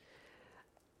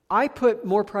 I put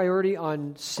more priority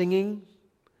on singing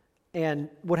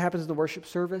and what happens in the worship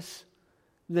service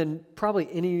than probably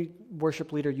any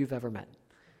worship leader you've ever met.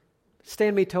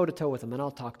 Stand me toe-to-toe with them, and I'll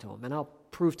talk to them, and I'll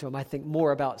prove to them I think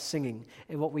more about singing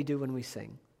and what we do when we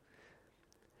sing.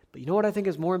 But you know what I think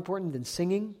is more important than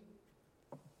singing?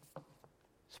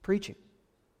 It's preaching.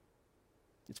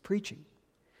 It's preaching.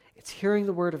 It's hearing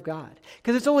the Word of God.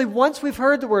 Because it's only once we've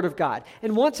heard the Word of God,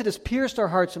 and once it has pierced our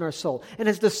hearts and our soul, and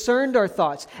has discerned our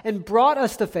thoughts, and brought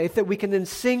us to faith, that we can then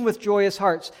sing with joyous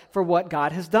hearts for what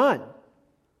God has done.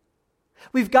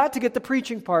 We've got to get the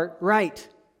preaching part right.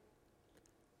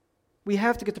 We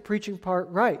have to get the preaching part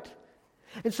right.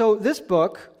 And so this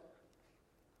book,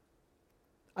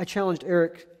 I challenged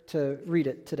Eric to read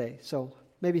it today, so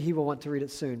maybe he will want to read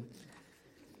it soon.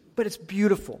 But it's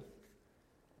beautiful.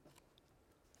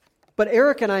 But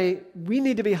Eric and I, we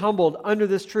need to be humbled under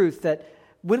this truth that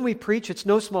when we preach, it's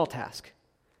no small task.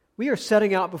 We are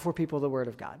setting out before people the Word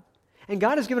of God. And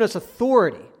God has given us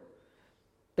authority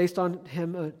based on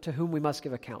Him to whom we must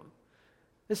give account.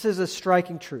 This is a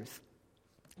striking truth.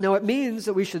 Now, it means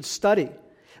that we should study.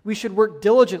 We should work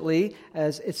diligently,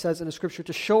 as it says in the Scripture,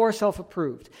 to show ourselves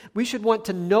approved. We should want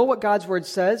to know what God's Word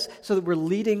says so that we're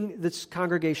leading this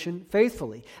congregation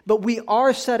faithfully. But we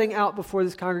are setting out before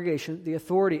this congregation the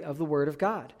authority of the Word of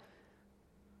God.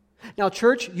 Now,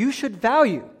 church, you should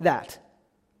value that.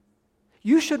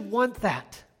 You should want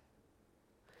that.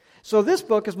 So this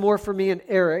book is more for me and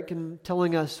Eric and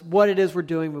telling us what it is we're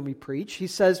doing when we preach. He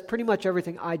says pretty much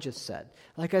everything I just said.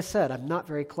 Like I said, I'm not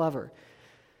very clever.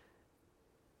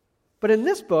 But in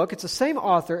this book, it's the same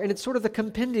author, and it's sort of the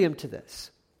compendium to this.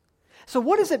 So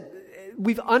what is it?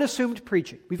 We've unassumed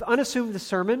preaching. We've unassumed the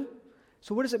sermon.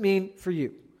 So what does it mean for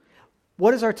you?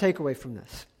 What is our takeaway from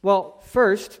this? Well,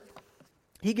 first,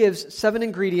 he gives 7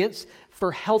 ingredients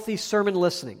for healthy sermon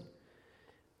listening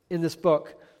in this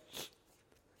book.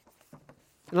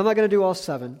 And I'm not going to do all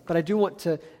 7, but I do want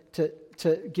to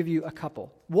give you a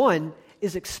couple. One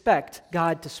is expect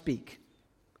God to speak.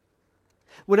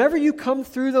 Whenever you come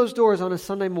through those doors on a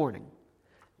Sunday morning,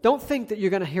 don't think that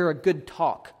you're going to hear a good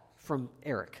talk from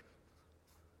Eric.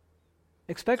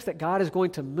 Expect that God is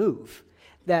going to move,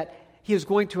 that He is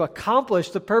going to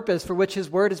accomplish the purpose for which His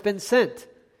Word has been sent,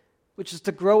 which is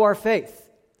to grow our faith.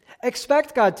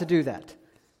 Expect God to do that.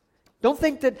 Don't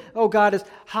think that, oh, God is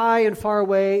high and far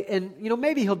away and,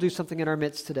 maybe He'll do something in our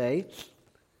midst today.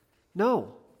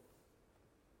 No.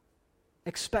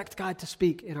 Expect God to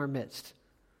speak in our midst.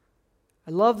 I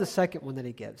love the second one that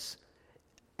he gives.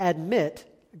 Admit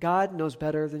God knows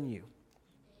better than you.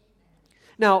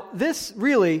 Now, this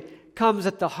really comes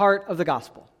at the heart of the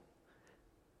gospel.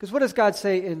 Because what does God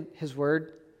say in His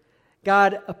Word?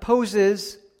 God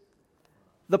opposes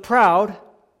the proud,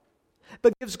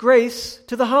 but gives grace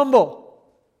to the humble.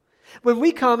 When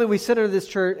we come and we sit under this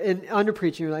church and under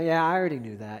preaching, we're like, yeah, I already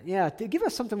knew that. Yeah, give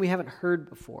us something we haven't heard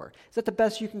before. Is that the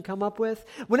best you can come up with?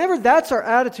 Whenever that's our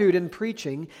attitude in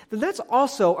preaching, then that's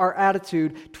also our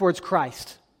attitude towards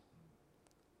Christ.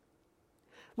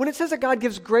 When it says that God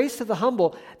gives grace to the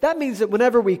humble, that means that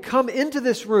whenever we come into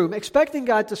this room expecting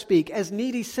God to speak as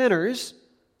needy sinners,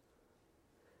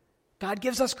 God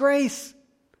gives us grace.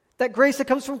 That grace that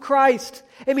comes from Christ.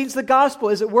 It means the gospel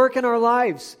is at work in our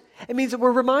lives. It means that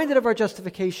we're reminded of our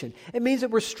justification. It means that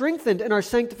we're strengthened in our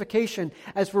sanctification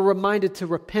as we're reminded to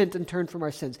repent and turn from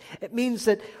our sins. It means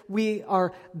that we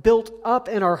are built up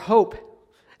in our hope.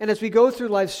 And as we go through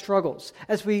life's struggles,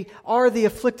 as we are the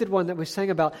afflicted one that we sang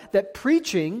about, that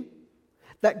preaching,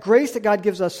 that grace that God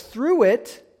gives us through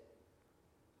it,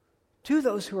 to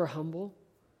those who are humble,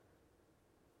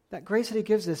 that grace that He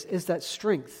gives us is that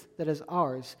strength that is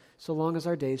ours so long as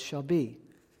our days shall be.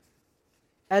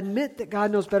 Admit that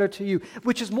God knows better to you,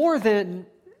 which is more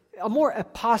a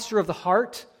posture of the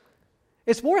heart.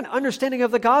 It's more an understanding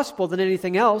of the gospel than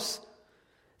anything else,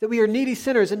 that we are needy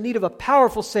sinners in need of a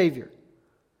powerful Savior.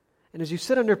 And as you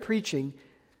sit under preaching,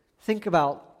 think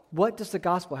about, what does the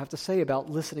gospel have to say about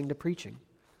listening to preaching?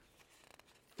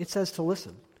 It says to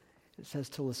listen. It says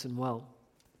to listen well.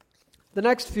 The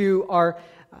next few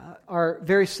are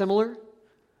very similar.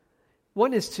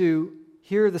 One is to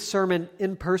hear the sermon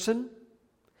in person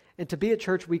and to be at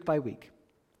church week by week.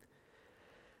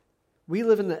 We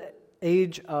live in the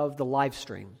age of the live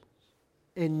stream.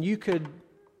 And you could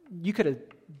have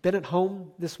been at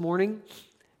home this morning,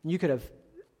 and you could have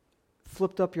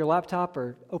flipped up your laptop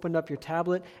or opened up your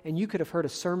tablet, and you could have heard a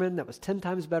sermon that was 10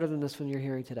 times better than this one you're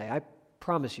hearing today. I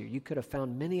promise you could have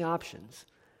found many options.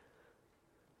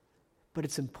 But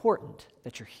it's important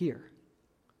that you're here.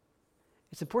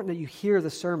 It's important that you hear the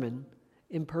sermon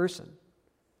in person.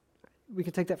 We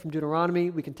can take that from Deuteronomy.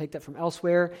 We can take that from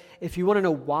elsewhere. If you want to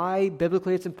know why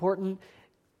biblically it's important,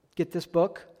 get this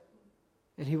book,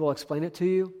 and he will explain it to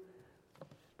you.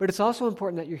 But it's also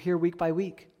important that you're here week by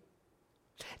week.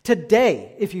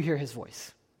 Today, if you hear his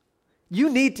voice, you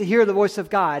need to hear the voice of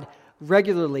God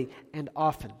regularly and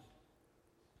often.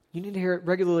 You need to hear it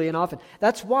regularly and often.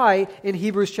 That's why in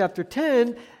Hebrews chapter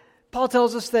 10, Paul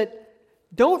tells us that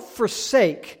don't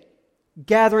forsake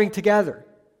gathering together.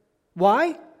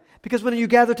 Why? Because when you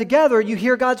gather together, you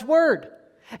hear God's word.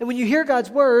 And when you hear God's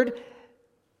word,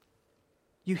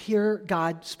 you hear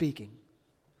God speaking.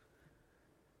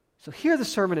 So hear the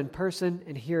sermon in person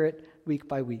and hear it week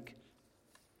by week.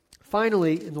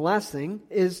 Finally, and the last thing,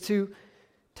 is to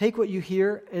take what you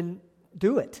hear and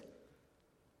do it.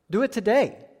 Do it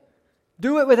today.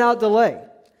 Do it without delay.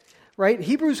 Right?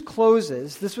 Hebrews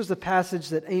closes. This was the passage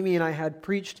that Amy and I had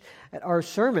preached at our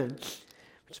sermon,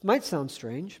 which might sound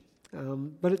strange,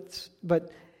 but it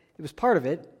was part of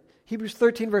it. Hebrews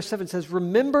 13 verse 7 says,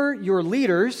 "Remember your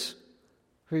leaders."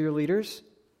 Who are your leaders?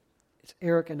 It's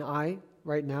Eric and I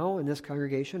right now in this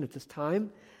congregation at this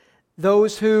time.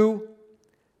 "Those who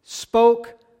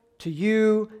spoke to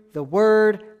you the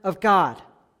Word of God.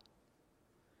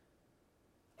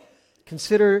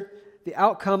 Consider the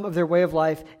outcome of their way of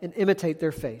life and imitate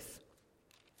their faith.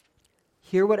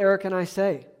 Hear what Eric and I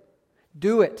say.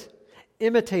 Do it.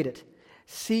 Imitate it.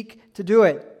 Seek to do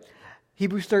it.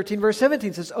 Hebrews 13 verse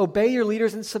 17 says, obey your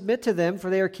leaders and submit to them, for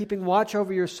they are keeping watch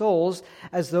over your souls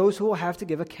as those who will have to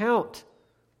give account.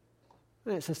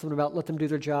 And it says something about let them do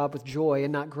their job with joy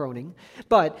and not groaning.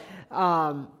 But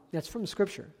that's from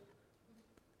Scripture.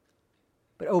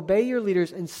 But obey your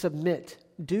leaders and submit.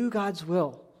 Do God's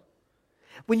will.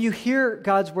 When you hear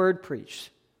God's word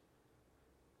preached,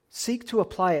 seek to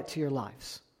apply it to your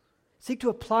lives. Seek to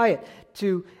apply it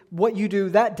to what you do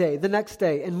that day, the next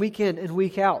day, and week in and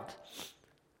week out.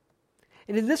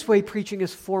 And in this way, preaching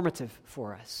is formative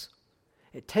for us.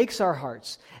 It takes our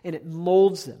hearts and it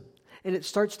molds them, and it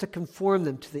starts to conform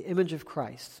them to the image of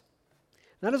Christ.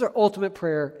 That is our ultimate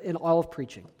prayer in all of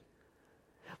preaching.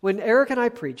 When Eric and I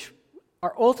preach,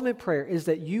 our ultimate prayer is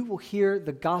that you will hear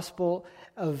the gospel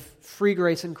of free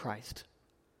grace in Christ,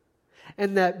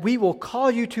 and that we will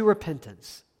call you to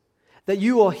repentance, that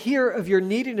you will hear of your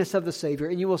neediness of the Savior,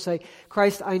 and you will say,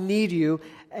 Christ, I need you,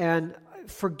 and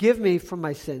forgive me from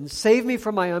my sins, save me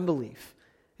from my unbelief,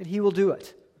 and He will do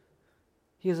it.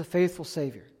 He is a faithful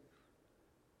Savior.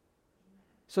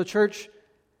 So church,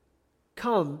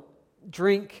 come,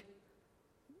 drink,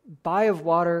 buy of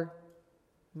water,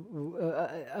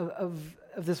 of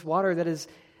this water that is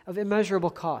of immeasurable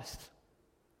cost.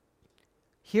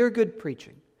 Hear good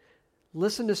preaching.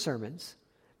 Listen to sermons,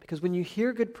 because when you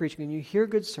hear good preaching and you hear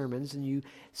good sermons and you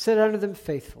sit under them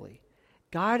faithfully,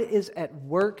 God is at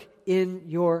work in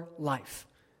your life.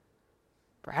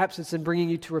 Perhaps it's in bringing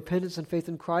you to repentance and faith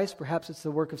in Christ. Perhaps it's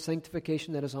the work of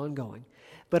sanctification that is ongoing.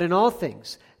 But in all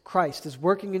things, Christ is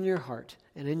working in your heart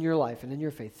and in your life and in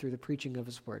your faith through the preaching of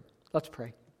His Word. Let's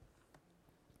pray.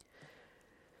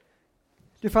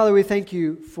 Dear Father, we thank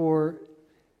you for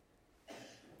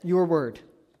your Word.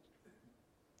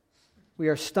 We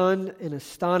are stunned and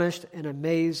astonished and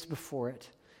amazed before it.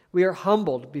 We are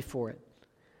humbled before it.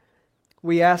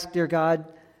 We ask, dear God,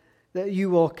 that you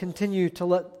will continue to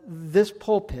let this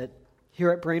pulpit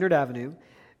here at Brainerd Avenue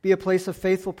be a place of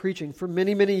faithful preaching for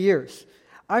many, many years.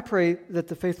 I pray that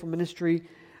the faithful ministry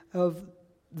of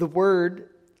the Word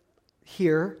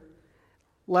here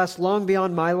lasts long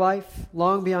beyond my life,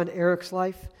 long beyond Eric's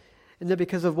life, and that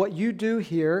because of what you do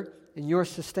here in your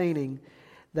sustaining,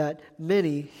 that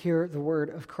many hear the word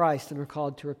of Christ and are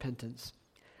called to repentance.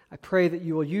 I pray that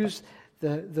you will use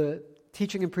the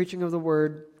teaching and preaching of the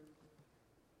word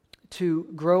to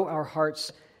grow our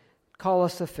hearts, call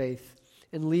us to faith,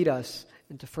 and lead us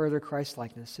into further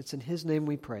Christ-likeness. It's in His name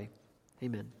we pray.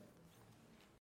 Amen.